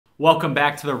Welcome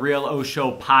back to the Real O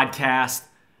Show podcast.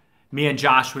 Me and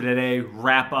Joshua today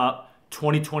wrap up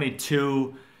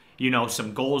 2022,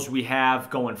 some goals we have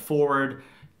going forward,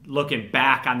 looking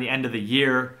back on the end of the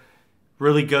year.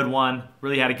 Really good one.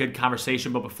 Really had a good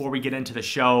conversation. But before we get into the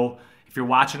show, if you're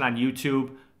watching on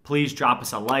YouTube, please drop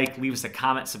us a like, leave us a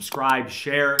comment, subscribe,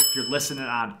 share. If you're listening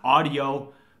on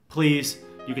audio, please,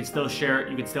 you can still share it.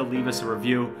 You can still leave us a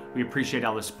review. We appreciate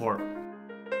all the support.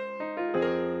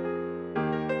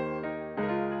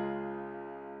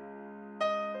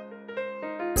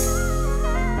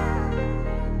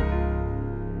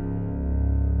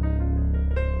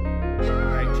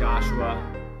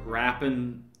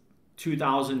 Wrapping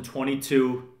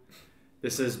 2022.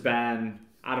 This has been,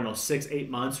 6-8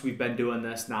 months we've been doing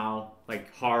this now,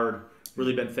 hard.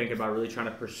 Really been thinking about really trying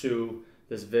to pursue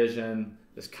this vision,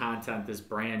 this content, this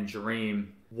brand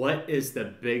dream. What is the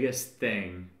biggest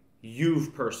thing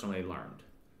you've personally learned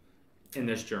in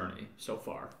this journey so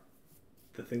far?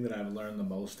 The thing that I've learned the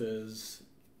most is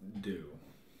do.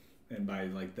 And by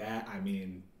that, I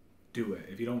mean do it.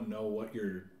 If you don't know what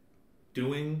you're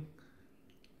doing,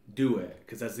 do it,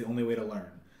 because that's the only way to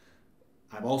learn.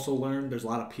 I've also learned there's a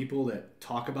lot of people that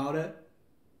talk about it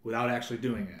without actually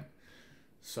doing it.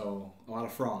 So a lot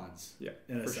of frauds. Yeah,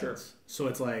 in a for sense. sure. So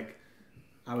it's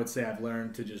I would say I've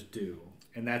learned to just do.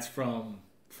 And that's from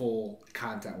full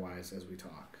content-wise as we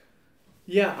talk.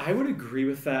 Yeah, I would agree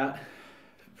with that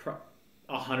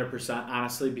 100%,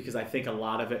 honestly, because I think a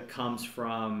lot of it comes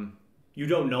from you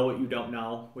don't know what you don't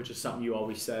know, which is something you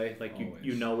always say.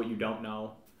 You know what you don't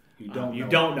know. You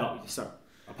don't know. Sorry,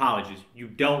 apologies. You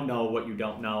don't know what you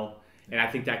don't know. And I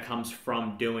think that comes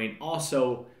from doing,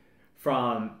 also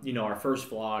from, our first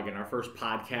vlog and our first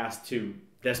podcast to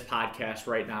this podcast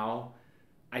right now.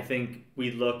 I think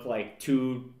we look like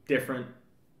two different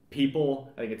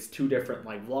people. I think it's two different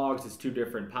vlogs. It's two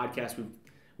different podcasts.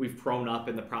 We've grown up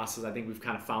in the process. I think we've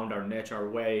kind of found our niche, our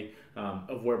way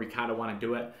of where we kind of want to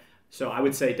do it. So I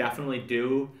would say definitely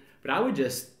do. But I would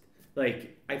just,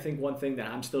 I think one thing that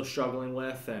I'm still struggling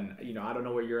with, and, I don't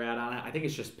know where you're at on it, I think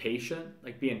it's just patient,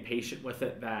 being patient with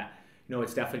it, that,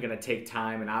 it's definitely going to take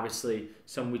time. And obviously,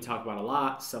 someone we talk about a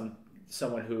lot,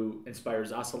 someone who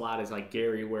inspires us a lot is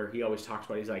Gary, where he always talks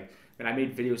about, he's like, man, I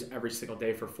made videos every single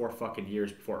day for 4 fucking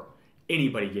years before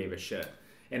anybody gave a shit.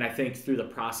 And I think through the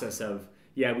process of,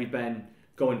 we've been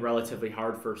going relatively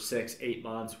hard for 6-8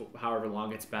 months, however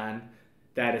long it's been,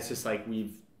 that it's just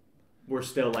we're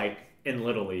still in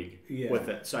Little League with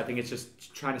it. So I think it's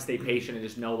just trying to stay patient and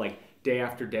just know day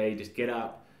after day, just get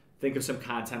up, think of some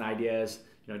content ideas,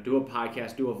 do a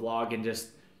podcast, do a vlog, and just,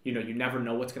 you never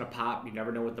know what's going to pop. You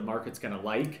never know what the market's going to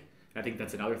like. I think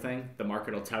that's another thing. The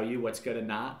market will tell you what's good and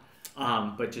not.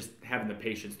 But just having the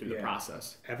patience through the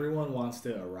process. Everyone wants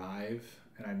to arrive,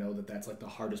 and I know that that's the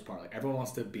hardest part. Everyone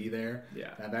wants to be there.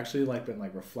 Yeah. And I've actually been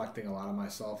reflecting a lot on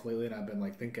myself lately, and I've been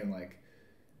thinking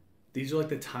these are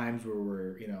the times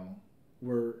where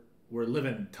we're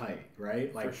living tight,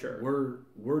 right? For sure.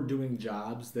 We're doing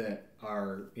jobs that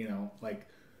are,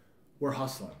 we're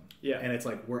hustling. Yeah. And it's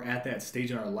we're at that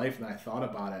stage in our life, and I thought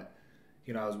about it.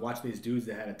 I was watching these dudes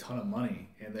that had a ton of money,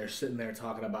 and they're sitting there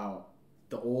talking about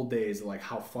the old days,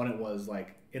 how fun it was,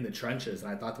 in the trenches.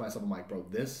 And I thought to myself, I'm bro,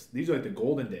 these are the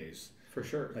golden days. For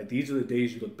sure. These are the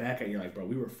days you look back at, you're bro,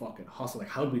 we were fucking hustling.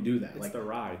 How did we do that? It's the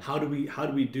ride. How do we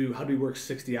work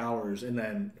 60 hours and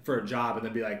then for a job and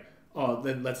then be oh,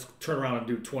 then let's turn around and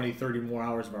do 20, 30 more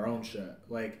hours of our own shit.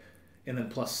 And then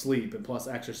plus sleep and plus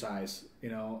exercise,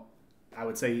 I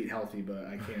would say eat healthy, but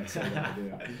I can't say that I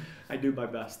do. I do my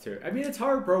best too. I mean, it's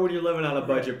hard, bro, when you're living on a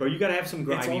budget, bro. You got to have some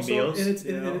grimy meals.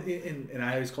 And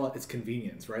I always call it, it's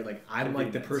convenience, right?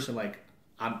 I'm the person,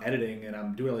 I'm editing and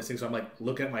I'm doing all these things. So I'm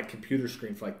looking at my computer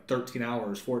screen for 13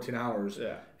 hours, 14 hours.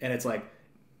 Yeah. And it's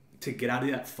to get out of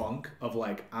that funk of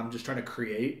I'm just trying to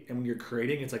create. And when you're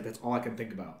creating, it's that's all I can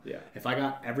think about. Yeah. If I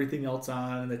got everything else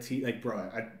on the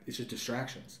it's just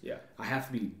distractions. Yeah. I have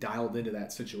to be dialed into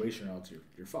that situation or else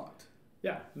you're fucked.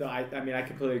 Yeah. No, I mean, I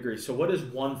completely agree. So what is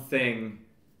one thing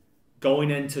going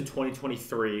into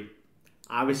 2023?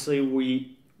 Obviously,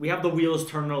 we have the wheels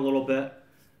turning a little bit.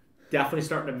 Definitely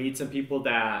starting to meet some people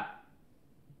that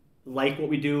like what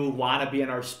we do, want to be in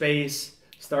our space,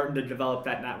 starting to develop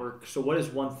that network. So what is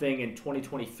one thing in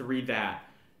 2023 that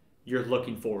you're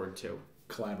looking forward to?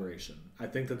 Collaboration. I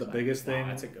think that the biggest thing...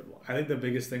 That's a good one. I think the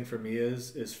biggest thing for me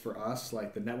is for us,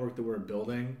 the network that we're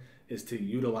building is to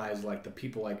utilize, the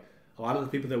people, a lot of the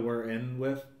people that we're in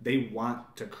with, they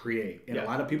want to create. And a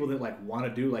lot of people that, want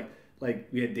to do,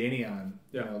 we had Danny on,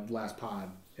 last pod,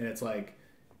 and it's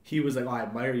he was oh, I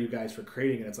admire you guys for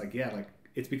creating, and it's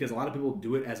it's because a lot of people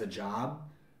do it as a job,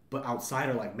 but outside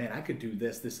are like, man, I could do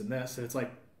this, this, and this, and it's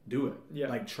like, do it. Yeah.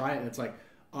 Like, try it. And it's like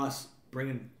us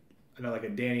bringing, like a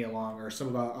Danny along or some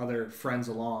of our other friends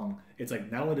along. It's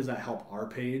like, not only does that help our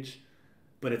page,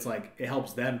 but it's like it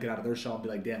helps them get out of their shell and be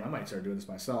like, damn, I might start doing this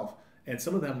myself. And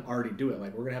some of them already do it.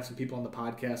 Like, we're gonna have some people on the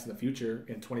podcast in the future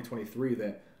in 2023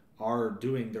 that are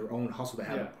doing their own hustle, that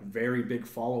have very big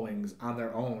followings on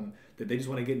their own, that they just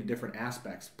want to get into different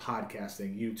aspects,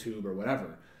 podcasting, YouTube, or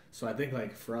whatever. So I think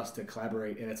like for us to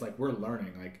collaborate, and it's like we're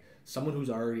learning, like someone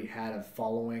who's already had a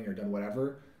following or done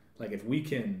whatever, like if we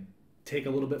can take a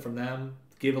little bit from them,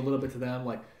 give a little bit to them,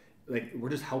 like we're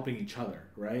just helping each other,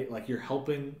 right? Like you're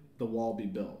helping the wall be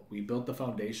built. We built the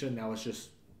foundation, now it's just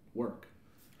work.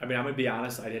 I mean, I'm gonna be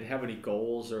honest, I didn't have any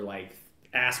goals or like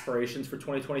aspirations for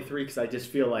 2023 because I just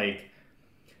feel like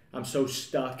I'm so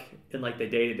stuck in like the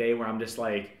day-to-day where I'm just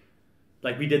like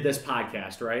we did this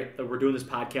podcast, right? Like we're doing this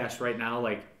podcast right now,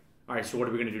 like, all right, so what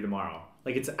are we gonna do tomorrow?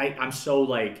 Like I'm so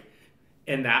like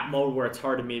in that mode where it's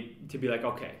hard to me to be like,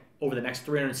 okay, over the next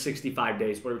 365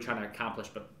 days, what are we trying to accomplish?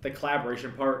 But the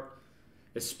collaboration part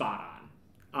is spot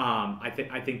on. I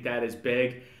think that is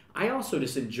big. I also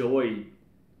just enjoy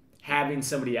having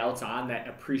somebody else on that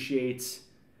appreciates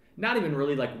not even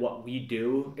really like what we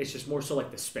do. It's just more so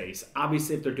like the space.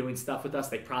 Obviously, if they're doing stuff with us,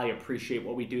 they probably appreciate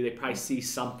what we do. They probably see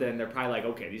something. They're probably like,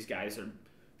 okay, these guys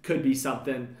could be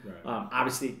something. Right.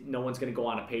 Obviously, no one's going to go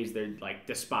on a page they like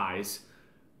despise.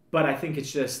 But I think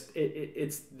it's just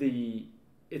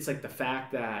it's like the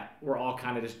fact that we're all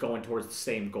kind of just going towards the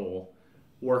same goal,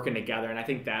 working together. And I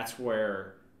think that's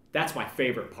my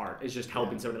favorite part, is just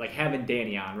helping somebody, like having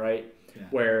Danny on, right? Yeah.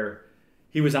 Where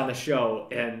he was on the show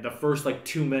and the first like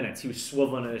 2 minutes he was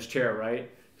swiveling in his chair,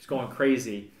 right? He's going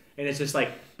crazy. And it's just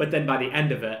like, but then by the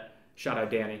end of it, shout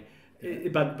out Danny,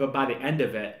 but by the end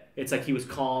of it, it's like he was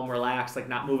calm, relaxed, like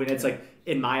not moving. It's like,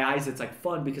 in my eyes, it's like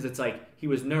fun because it's like he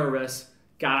was nervous,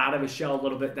 got out of his shell a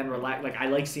little bit, then relaxed. Like I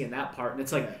like seeing that part. And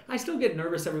it's like, I still get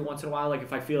nervous every once in a while. Like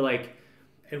if I feel like,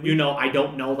 I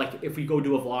don't know, like if we go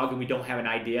do a vlog and we don't have an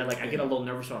idea, like I get a little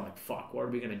nervous when I'm like, fuck, what are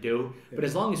we going to do? Yeah. But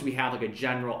as long as we have like a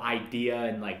general idea,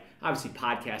 and like obviously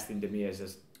podcasting to me is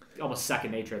just almost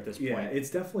second nature at this point. Yeah,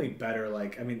 it's definitely better.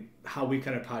 Like, I mean, how we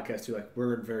kind of podcast too, like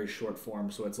we're in very short form.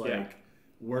 So it's like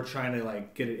we're trying to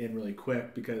like get it in really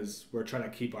quick because we're trying to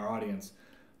keep our audience.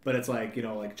 But it's like,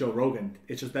 like Joe Rogan,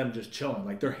 it's just them just chilling.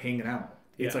 Like they're hanging out.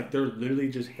 It's like they're literally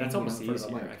just hanging out. That's almost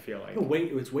easier, I feel like. No,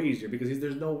 it's way easier because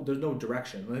there's no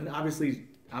direction. And obviously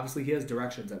he has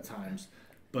directions at times,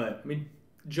 but I mean,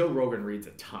 Joe Rogan reads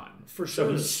a ton for sure.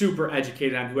 So he's super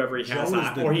educated on whoever he has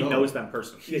on, or he knows them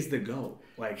personally. He's the GOAT.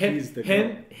 Like he's the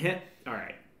GOAT. All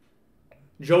right.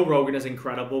 Joe Rogan is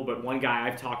incredible, but one guy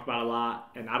I've talked about a lot,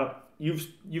 and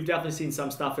you've definitely seen some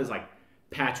stuff, is like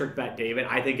Patrick Bet David.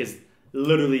 I think is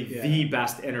literally the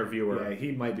best interviewer. Yeah,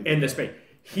 he might be in this space.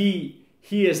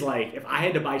 He is like, if I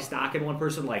had to buy stock in one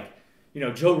person, like,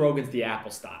 Joe Rogan's the Apple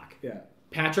stock. Yeah.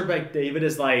 Patrick Bet David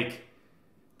is like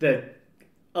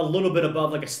a little bit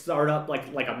above like a startup,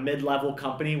 like a mid-level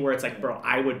company where it's like, bro,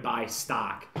 I would buy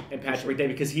stock in Patrick Bet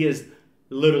David because he is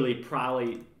literally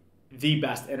probably the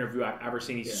best interview I've ever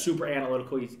seen. He's super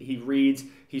analytical. He reads.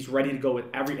 He's ready to go with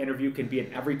every interview, can be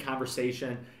in every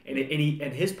conversation. And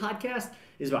his podcast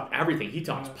is about everything. He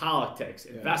talks politics,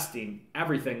 investing,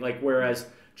 everything. Like, whereas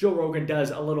Joe Rogan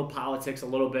does a little politics, a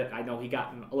little bit. I know he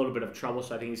got in a little bit of trouble,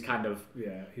 so I think he's kind of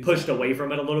pushed away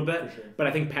from it a little bit. Sure. But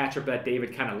I think Patrick Bet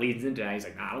David kind of leads into that. He's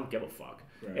like, nah, I don't give a fuck.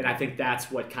 Right. And I think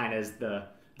that's what kind of is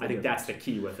that's the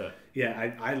key with it.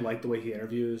 Yeah, I like the way he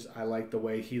interviews. I like the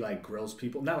way he like grills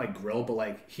people. Not like grill, but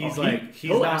like he's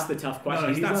he'll ask the tough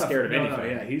questions. He's not scared of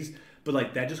anything. But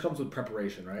like that just comes with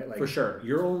preparation, right? Like for sure.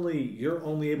 You're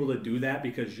only able to do that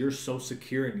because you're so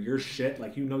secure in your shit.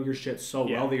 Like your shit so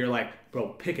well that you're like, bro,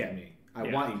 pick at me. I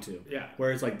want you to. Yeah.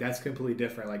 Whereas like that's completely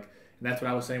different. Like, and that's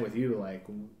what I was saying with you. Like,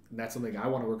 and that's something I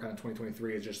want to work on in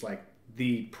 2023 is just like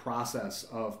the process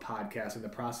of podcasting, the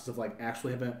process of like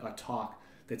actually having a talk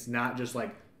that's not just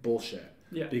like bullshit.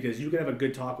 Yeah. Because you can have a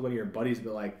good talk with one of your buddies,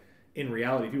 but like in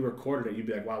reality, if you recorded it, you'd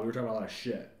be like, wow, we were talking about a lot of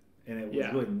shit, and it was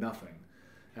really nothing.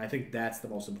 And I think that's the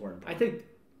most important part.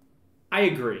 I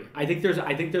agree. I think there's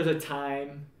a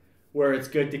time where it's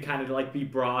good to kind of like be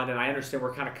broad, and I understand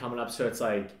we're kind of coming up, so it's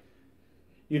like,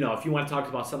 if you want to talk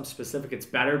about something specific, it's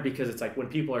better because it's like when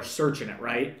people are searching it,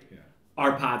 right? Yeah.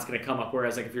 Our pod's gonna come up.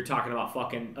 Whereas like if you're talking about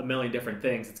fucking a million different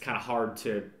things, it's kind of hard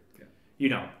to,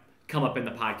 come up in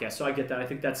the podcast. So I get that. I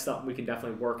think that's something we can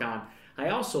definitely work on.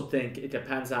 I also think it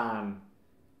depends on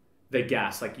the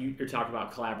guest. Like you're talking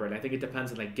about collaborating. I think it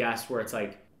depends on the guest where it's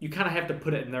like you kind of have to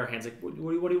put it in their hands. Like, what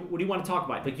do you want to talk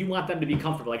about? Like you want them to be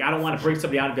comfortable. Like I don't want to bring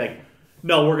somebody out and be like,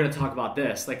 no, we're gonna talk about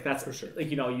this. Like that's for sure. Like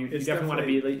you definitely want to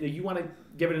be like you want to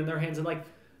give it in their hands and like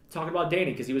talking about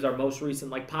Danny because he was our most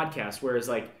recent like podcast. Whereas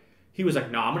like he was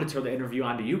like, no, I'm gonna turn the interview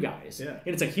on to you guys. Yeah.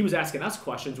 And it's like he was asking us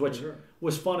questions, which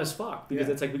was fun as fuck because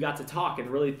it's like we got to talk and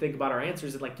really think about our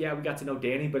answers and like we got to know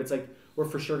Danny, but it's like we're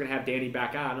for sure gonna have Danny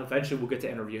back on. Eventually, we'll get to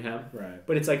interview him. Right.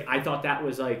 But it's like I thought that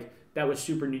was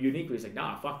super unique. He's like,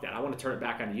 nah, fuck that. I want to turn it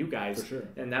back on to you guys. For sure.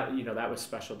 And that that was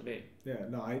special to me. Yeah.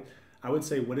 No, I would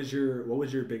say what was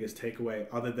your biggest takeaway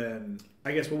other than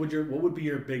I guess what would be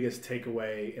your biggest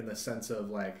takeaway in the sense of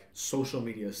like social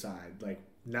media side, like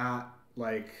not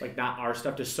like not our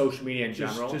stuff, just social media in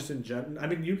general. Just in general. I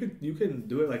mean, you can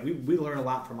do it. Like we learn a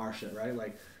lot from our shit, right?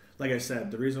 Like I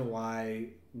said, the reason why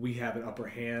we have an upper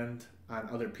hand on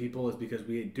other people is because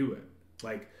we do it.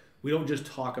 Like we don't just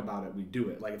talk about it, we do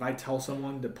it. Like if I tell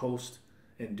someone to post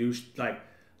and do like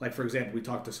for example, we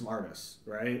talk to some artists,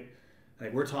 right?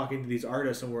 Like we're talking to these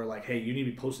artists and we're like, hey, you need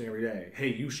to be posting every day. Hey,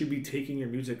 you should be taking your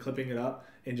music, clipping it up,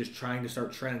 and just trying to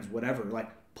start trends, whatever.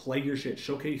 Like play your shit,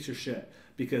 showcase your shit.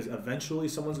 Because eventually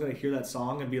someone's gonna hear that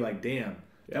song and be like, "Damn,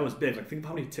 that was big." Like, think about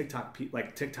how many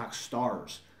TikTok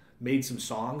stars made some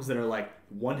songs that are like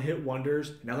one-hit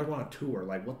wonders. Now they're on a tour.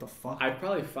 Like, what the fuck? I've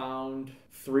probably found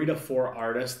 3 to 4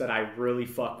 artists that I really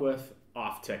fuck with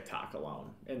off TikTok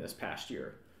alone in this past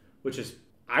year, which is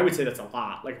I would say that's a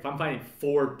lot. Like, if I'm finding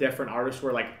 4 different artists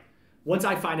where like once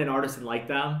I find an artist and like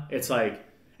them, it's like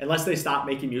unless they stop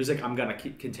making music, I'm gonna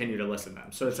continue to listen to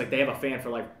them. So it's like they have a fan for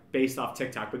like based off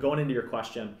TikTok. But going into your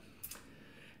question,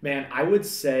 man, I would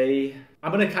say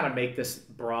I'm gonna kind of make this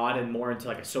broad and more into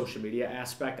like a social media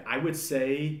aspect. I would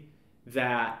say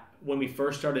that when we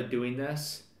first started doing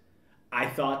this, I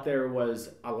thought there was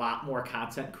a lot more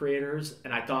content creators,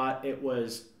 and I thought it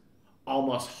was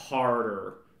almost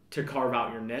harder to carve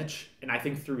out your niche. And I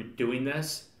think through doing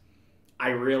this, I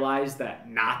realized that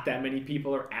not that many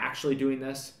people are actually doing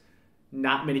this.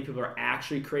 Not many people are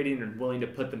actually creating and willing to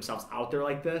put themselves out there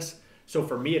like this. So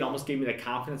for me, it almost gave me the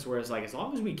confidence where it's like, as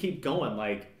long as we keep going,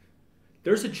 like,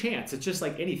 there's a chance. It's just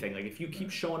like anything. Like, if you keep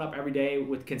showing up every day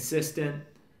with consistent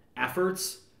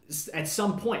efforts, at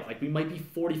some point, like, we might be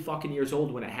 40 fucking years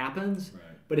old when it happens, right.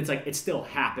 But it's like, it still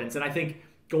happens. And I think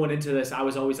going into this, I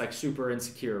was always like super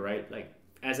insecure, right? Like,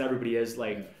 as everybody is,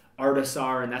 like, artists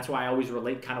are, and that's why I always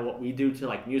relate kind of what we do to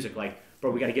like music. Like,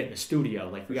 bro, we got to get in the studio.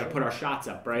 Like, we got to put our shots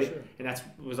up, right? Sure. And that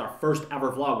was our first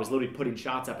ever vlog, was literally putting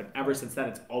shots up. And ever since then,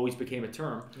 it's always became a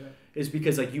term. Yeah. Is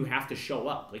because like you have to show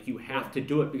up. Like, you have to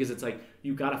do it because it's like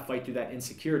you got to fight through that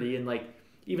insecurity. And like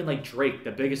even like Drake,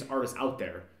 the biggest artist out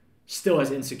there, still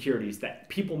has insecurities that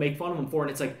people make fun of him for.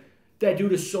 And it's like, that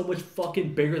dude is so much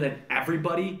fucking bigger than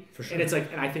everybody. For sure. And it's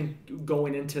like, and I think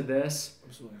going into this,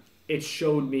 absolutely, it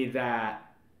showed me that,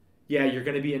 yeah, you're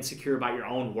going to be insecure about your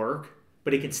own work,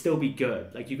 but it can still be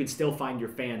good. Like, you can still find your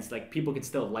fans. Like, people can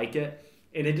still like it.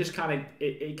 And it just kind of,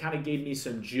 it kind of gave me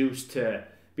some juice to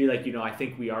be like, I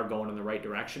think we are going in the right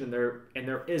direction. And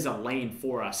there is a lane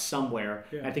for us somewhere.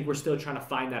 Yeah. I think we're still trying to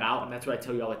find that out. And that's what I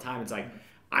tell you all the time. It's like,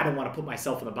 I don't want to put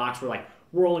myself in the box where like,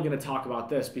 we're only going to talk about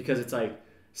this, because it's like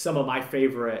some of my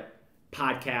favorite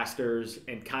podcasters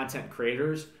and content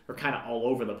creators are kind of all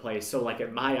over the place. So like,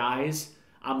 in my eyes,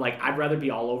 I'm like, I'd rather be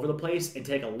all over the place and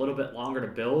take a little bit longer to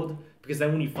build, because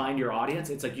then when you find your audience,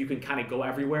 it's like you can kind of go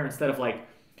everywhere instead of like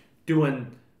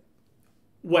doing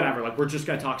whatever. Like, we're just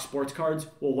going to talk sports cards.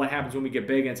 Well, what happens when we get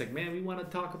big and it's like, man, we want to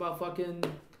talk about fucking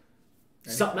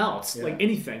something else, like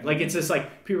anything. Like, it's just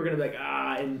like people are going to be like,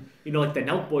 and like the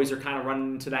Nelk Boys are kind of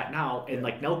running into that now. And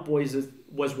like Nelk Boys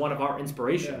was one of our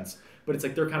inspirations. Yeah. But it's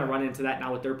like they're kind of running into that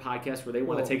now with their podcast where they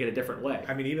want to take it a different way.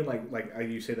 I mean, even like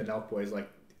you say the Nelk Boys, like,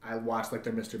 I watched like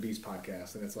their Mr. Beast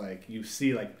podcast, and it's like you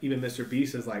see like even Mr.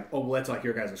 Beast is like, oh, well, that's like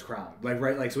your guys' crowd, like,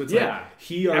 right? Like, so it's like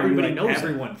he already, everybody knows,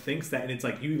 everyone thinks that, and it's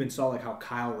like you even saw like how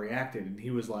Kyle reacted, and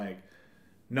he was like,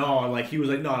 no, like he was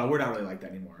like, no, we're not really like that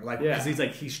anymore, like, because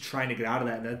he's trying to get out of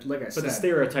that, and like I said, but the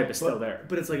stereotype is still there.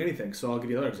 But it's like anything. So I'll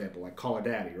give you another example, like Call Her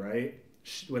Daddy, right?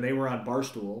 When they were on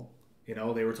Barstool, they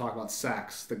were talking about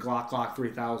sex, the Glock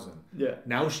 3000. Yeah.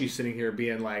 Now she's sitting here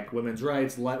being like women's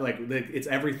rights, like it's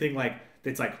everything like.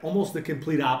 It's like almost the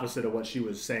complete opposite of what she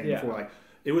was saying before. Like,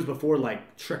 it was before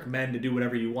like trick men to do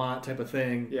whatever you want type of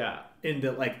thing. Yeah. And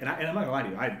like, and I'm not gonna lie to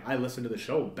you, I listened to the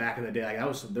show back in the day. Like,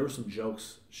 there was some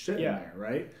jokes shit in there,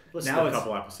 right? Listen to a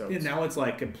couple episodes. And now it's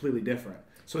like completely different.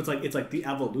 So it's like the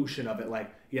evolution of it.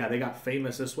 Like, yeah, they got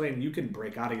famous this way, and you can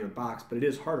break out of your box, but it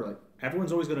is harder. Like,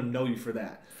 everyone's always gonna know you for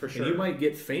that. For sure. And you might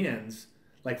get fans.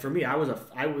 Like, for me, I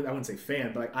wouldn't say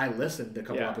fan, but like I listened to a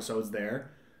couple episodes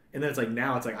there. And then it's like,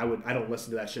 now it's like I don't listen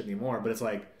to that shit anymore. But it's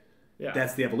like,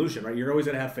 that's the evolution, right? You're always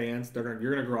gonna have fans. You're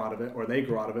gonna grow out of it, or they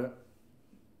grow out of it.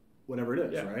 whatever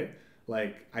it is, right?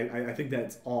 Like, I think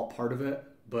that's all part of it,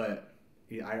 but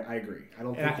yeah, I agree. I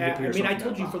don't think you can put yourself in that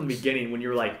told you box. from the beginning when you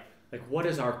were like, what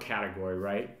is our category,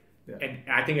 right? Yeah. And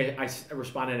I think I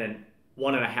responded in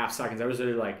 1.5 seconds. I was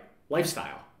literally like,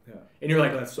 lifestyle. Yeah. And you're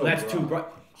like, that's too broad.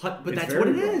 But that's what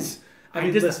it is. I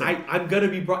mean, I'm going to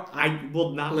be broad. I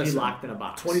will not be locked in a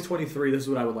box. 2023, this is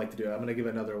what I would like to do. I'm going to give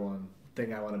another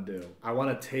thing I want to do. I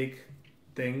want to take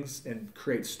things and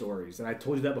create stories. And I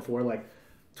told you that before, like,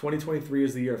 2023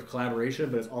 is the year of collaboration,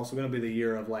 but it's also going to be the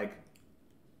year of, like,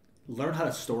 learn how to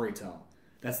storytell.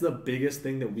 That's the biggest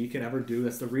thing that we can ever do.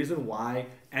 That's the reason why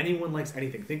anyone likes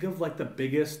anything. Think of, like, the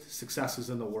biggest successes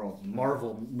in the world.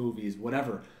 Marvel movies,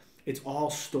 whatever. It's all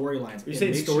storylines. You're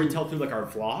saying storytell through, like, our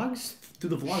vlogs?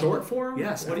 Through the vlogs. Short form?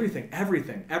 Yes, everything.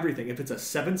 If it's a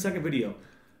 7-second video,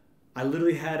 I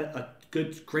literally had a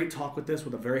great talk with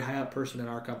a very high-up person in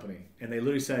our company. And they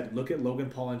literally said, look at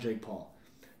Logan Paul and Jake Paul.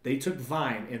 They took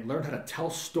Vine and learned how to tell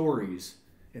stories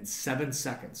in 7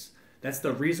 seconds. That's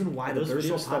the reason why they're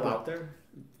so popular out there.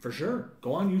 For sure,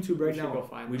 go on YouTube right now. Go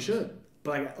find we those. Should,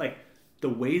 but like the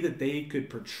way that they could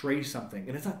portray something,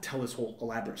 and it's not tell this whole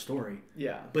elaborate story.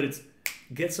 Yeah. But it's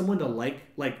get someone to like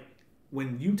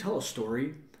when you tell a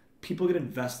story, people get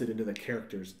invested into the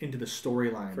characters, into the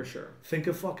storyline. For sure. Think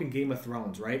of fucking Game of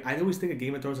Thrones, right? I always think of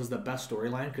Game of Thrones as the best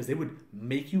storyline because they would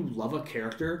make you love a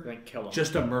character, then kill him,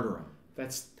 just to murder him.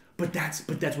 But that's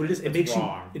what it is. It makes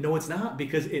wrong. You. No, it's not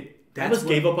because it. I almost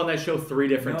gave up on that show 3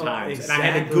 different times. Exactly. And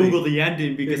I had to Google the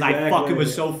ending because I fucking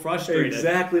was so frustrated.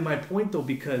 Exactly my point, though,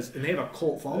 because... And they have a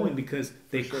cult following because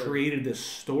they created this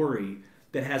story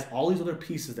that has all these other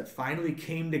pieces that finally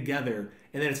came together,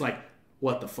 and then it's like,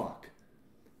 what the fuck?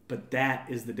 But that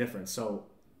is the difference. So,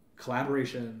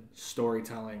 collaboration,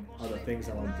 storytelling are the things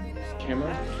I want to do.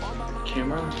 Camera.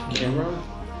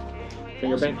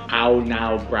 Finger bang. Ow,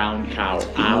 now, brown cow.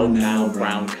 Ow, now,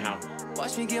 brown cow.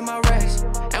 Watch me get my racks,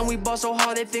 and we ball so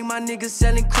hard they think my niggas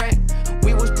selling crack.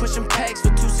 We was pushing packs for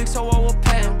 260 a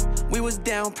pound. We was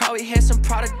down, probably had some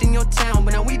product in your town,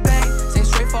 but now we back. Same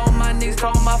straight for all my niggas, for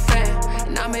all my fam.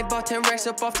 And I made about 10 racks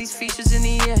up off these features in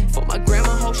the end. For my grandma,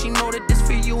 hope she know that this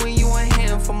for you and you and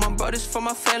him. For my brothers, for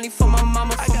my family, for my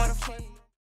mama, for my friends.